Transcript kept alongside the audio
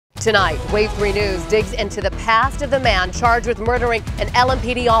Tonight, Wave 3 News digs into the past of the man charged with murdering an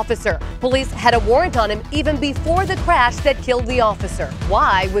LMPD officer. Police had a warrant on him even before the crash that killed the officer.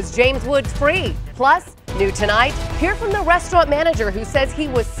 Why was James Woods free? Plus, new tonight, hear from the restaurant manager who says he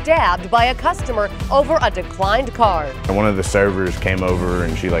was stabbed by a customer over a declined card. One of the servers came over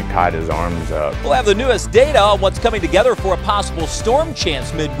and she tied his arms up. We'll have the newest data on what's coming together for a possible storm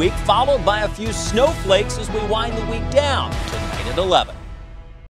chance midweek, followed by a few snowflakes as we wind the week down. Tonight at 11.